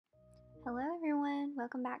Hello everyone,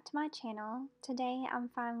 welcome back to my channel. Today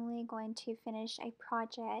I'm finally going to finish a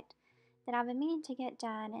project that I've been meaning to get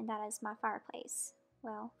done, and that is my fireplace.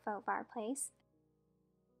 Well, faux fireplace.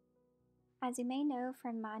 As you may know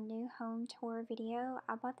from my new home tour video,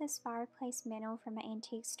 I bought this fireplace mantle from an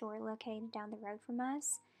antique store located down the road from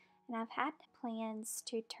us, and I've had plans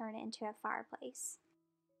to turn it into a fireplace.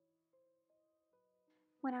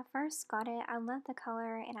 When I first got it, I loved the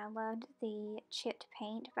color and I loved the chipped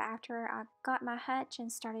paint, but after I got my hutch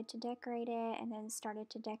and started to decorate it and then started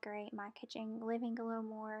to decorate my kitchen living a little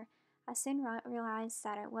more, I soon realized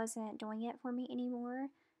that it wasn't doing it for me anymore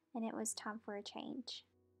and it was time for a change.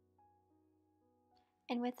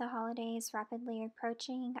 And with the holidays rapidly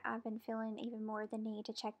approaching, I've been feeling even more the need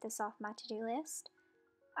to check this off my to-do list.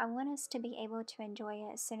 I want us to be able to enjoy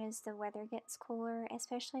it as soon as the weather gets cooler,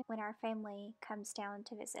 especially when our family comes down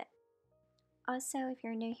to visit. Also, if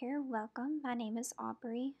you're new here, welcome. My name is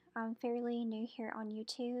Aubrey. I'm fairly new here on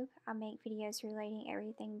YouTube. I make videos relating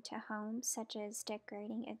everything to home, such as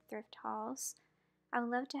decorating and thrift hauls. I would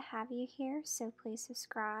love to have you here, so please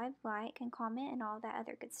subscribe, like, and comment, and all that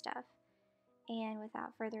other good stuff. And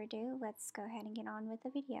without further ado, let's go ahead and get on with the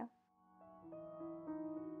video.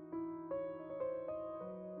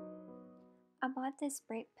 I bought this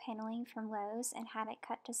brick paneling from Lowe's and had it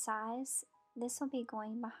cut to size. This will be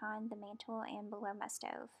going behind the mantle and below my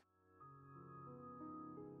stove.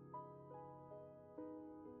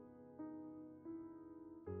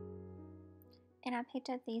 And I picked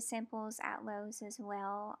up these samples at Lowe's as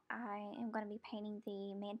well. I am going to be painting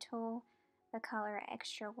the mantle the color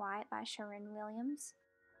Extra White by Sherwin-Williams.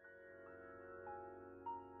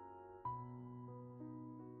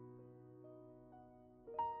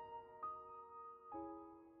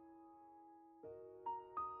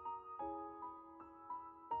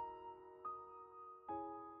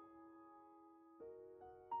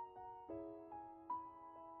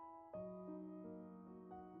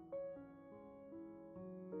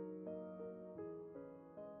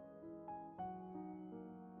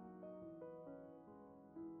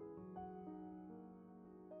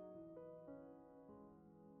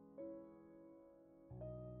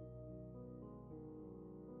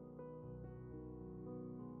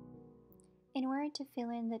 In order to fill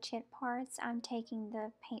in the chip parts, I'm taking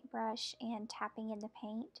the paintbrush and tapping in the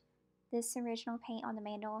paint. This original paint on the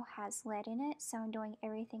mantle has lead in it, so I'm doing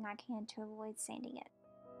everything I can to avoid sanding it.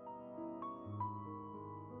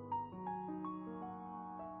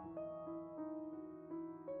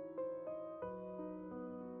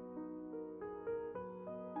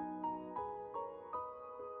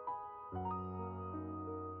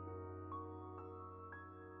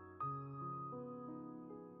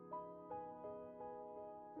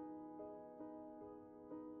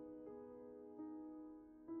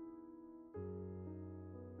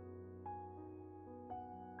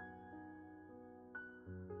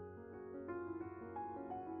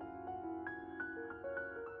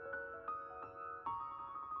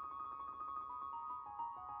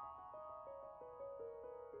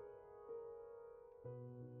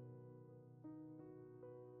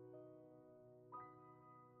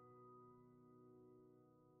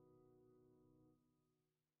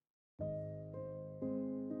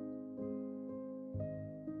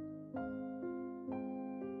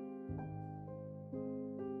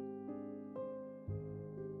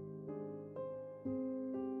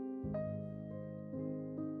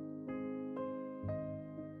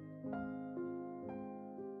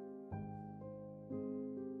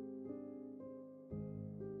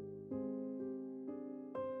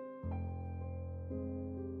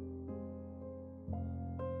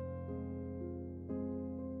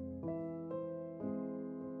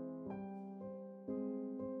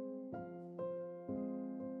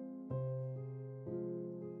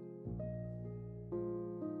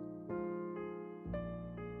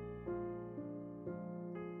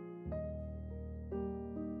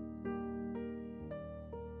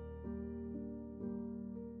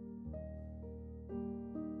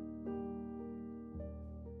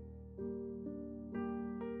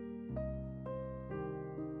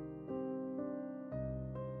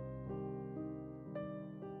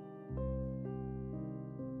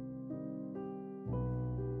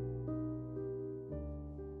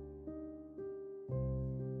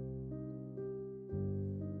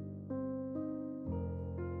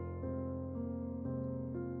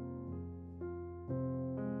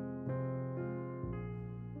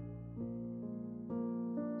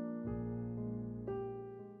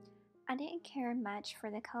 I didn't care much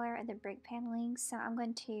for the color of the brick paneling, so I'm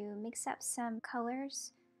going to mix up some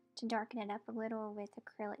colors to darken it up a little with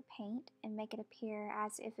acrylic paint and make it appear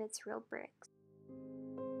as if it's real bricks.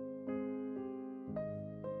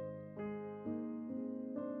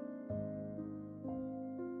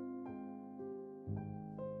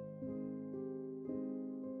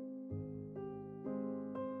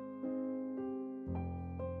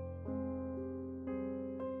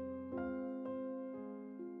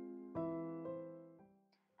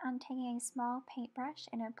 I'm taking a small paintbrush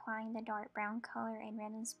and applying the dark brown color in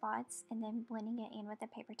random spots and then blending it in with a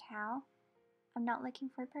paper towel. I'm not looking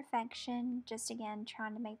for perfection, just again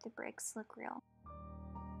trying to make the bricks look real.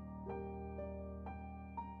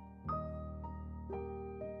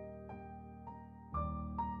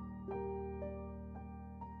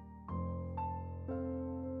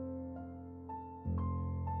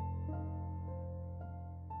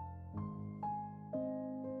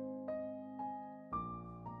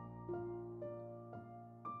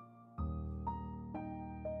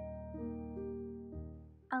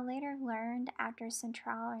 I later learned after some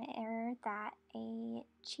trial and error that a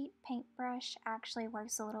cheap paintbrush actually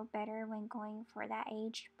works a little better when going for that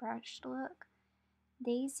aged brush look.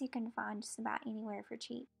 These you can find just about anywhere for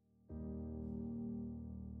cheap.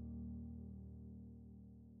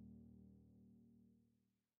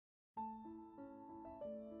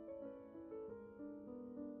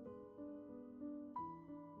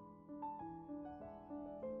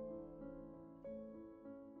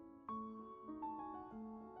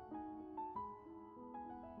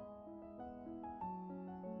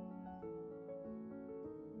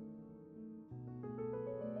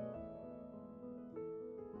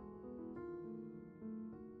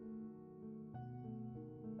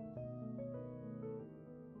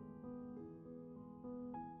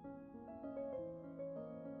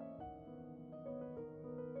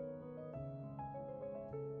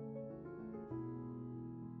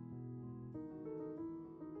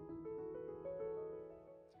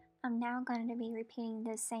 I'm now going to be repeating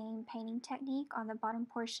the same painting technique on the bottom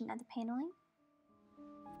portion of the paneling.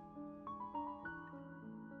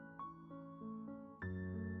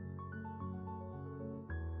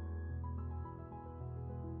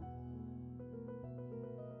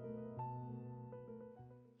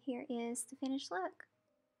 Here is the finished look.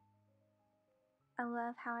 I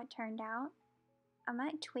love how it turned out. I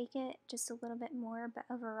might tweak it just a little bit more, but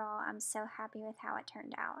overall I'm so happy with how it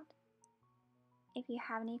turned out. If you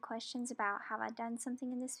have any questions about how I've done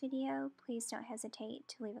something in this video, please don't hesitate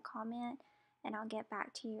to leave a comment and I'll get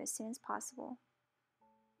back to you as soon as possible.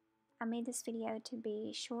 I made this video to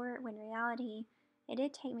be short when in reality it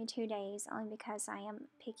did take me 2 days only because I am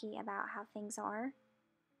picky about how things are.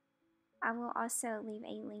 I will also leave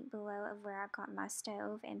a link below of where I got my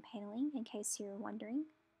stove and paneling in case you're wondering.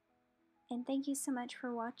 And thank you so much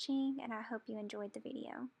for watching and I hope you enjoyed the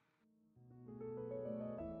video.